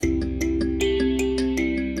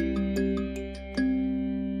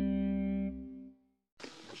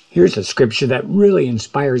Here's a scripture that really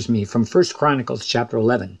inspires me from 1 Chronicles chapter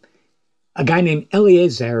 11. A guy named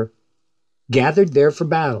Eleazar gathered there for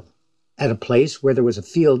battle at a place where there was a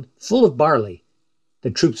field full of barley.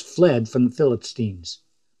 The troops fled from the Philistines,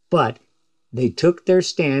 but they took their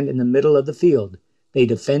stand in the middle of the field. They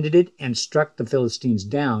defended it and struck the Philistines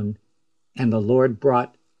down, and the Lord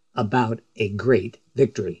brought about a great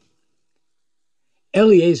victory.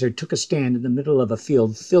 Eleazar took a stand in the middle of a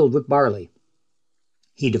field filled with barley.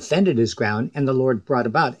 He defended his ground, and the Lord brought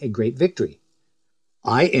about a great victory.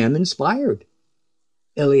 I am inspired.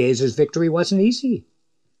 Eleazar's victory wasn't easy.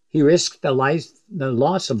 He risked the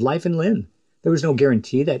loss of life and limb. There was no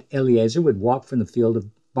guarantee that Eleazar would walk from the field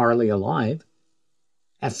of barley alive.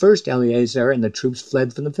 At first, Eleazar and the troops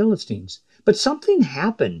fled from the Philistines. But something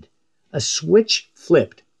happened. A switch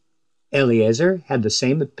flipped. Eleazar had the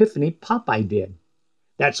same epiphany Popeye did.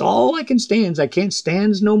 That's all I can stands. I can't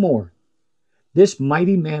stands no more. This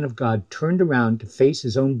mighty man of God turned around to face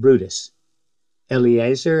his own Brutus.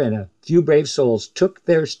 Eleazar and a few brave souls took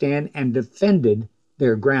their stand and defended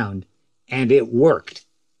their ground, and it worked.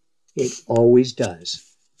 It always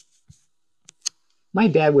does. My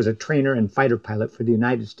dad was a trainer and fighter pilot for the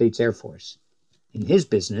United States Air Force. In his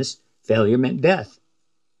business, failure meant death.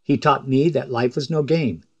 He taught me that life was no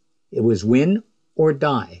game. It was win or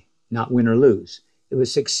die, not win or lose. It was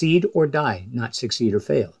succeed or die, not succeed or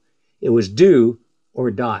fail. It was do or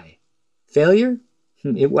die. Failure?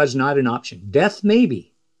 It was not an option. Death,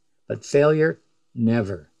 maybe, but failure,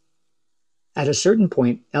 never. At a certain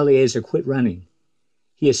point, Eleazar quit running.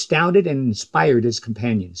 He astounded and inspired his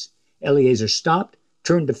companions. Eleazar stopped,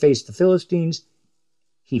 turned to face the Philistines.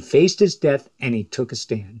 He faced his death, and he took a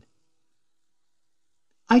stand.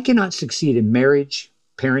 I cannot succeed in marriage,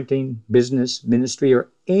 parenting, business, ministry, or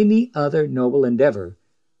any other noble endeavor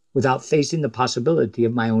without facing the possibility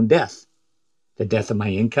of my own death, the death of my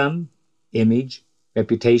income, image,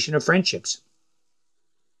 reputation, or friendships.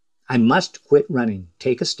 I must quit running,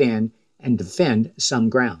 take a stand, and defend some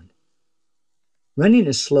ground. Running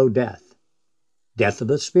is slow death, death of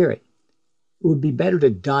the spirit. It would be better to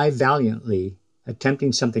die valiantly,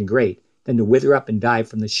 attempting something great, than to wither up and die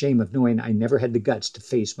from the shame of knowing I never had the guts to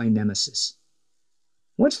face my nemesis.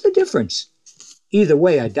 What's the difference? Either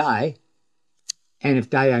way, I die. And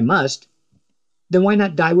if die I must, then why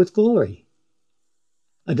not die with glory?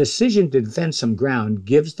 A decision to defend some ground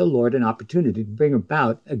gives the Lord an opportunity to bring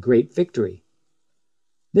about a great victory.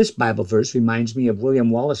 This Bible verse reminds me of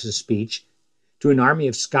William Wallace's speech to an army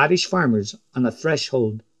of Scottish farmers on the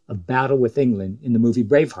threshold of battle with England in the movie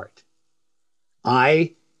Braveheart.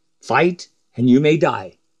 I fight and you may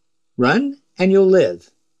die. Run and you'll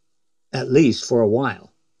live, at least for a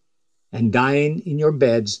while. And dying in your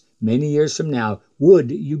beds many years from now,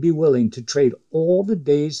 would you be willing to trade all the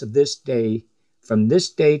days of this day, from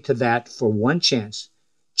this day to that, for one chance,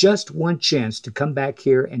 just one chance to come back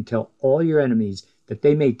here and tell all your enemies that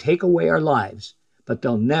they may take away our lives, but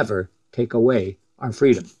they'll never take away our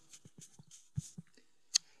freedom?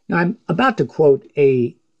 Now, I'm about to quote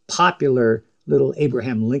a popular little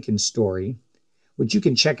Abraham Lincoln story, which you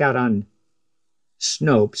can check out on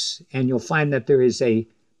Snopes, and you'll find that there is a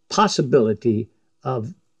possibility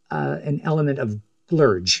of an element of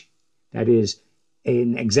blurge, that is,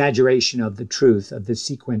 an exaggeration of the truth of the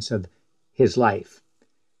sequence of his life.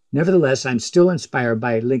 Nevertheless, I'm still inspired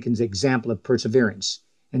by Lincoln's example of perseverance,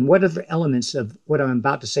 and whatever elements of what I'm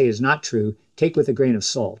about to say is not true, take with a grain of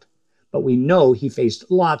salt. But we know he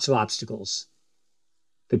faced lots of obstacles.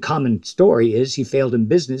 The common story is he failed in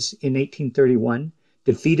business in 1831,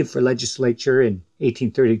 defeated for legislature in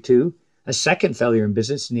 1832, a second failure in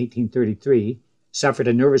business in 1833, suffered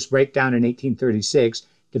a nervous breakdown in 1836,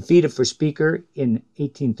 defeated for speaker in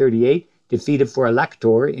 1838, defeated for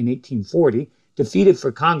elector in 1840, defeated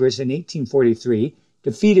for Congress in 1843,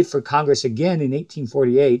 defeated for Congress again in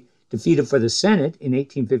 1848, defeated for the Senate in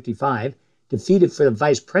 1855, defeated for the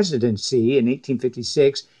vice presidency in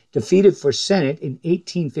 1856, defeated for Senate in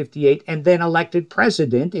 1858, and then elected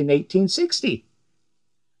president in 1860.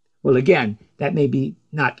 Well, again, that may be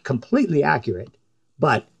not completely accurate,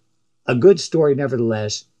 but a good story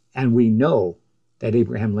nevertheless, and we know that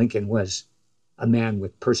Abraham Lincoln was a man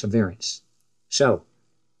with perseverance. So,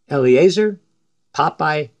 Eleazar,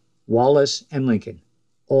 Popeye, Wallace, and Lincoln,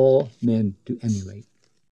 all men to emulate.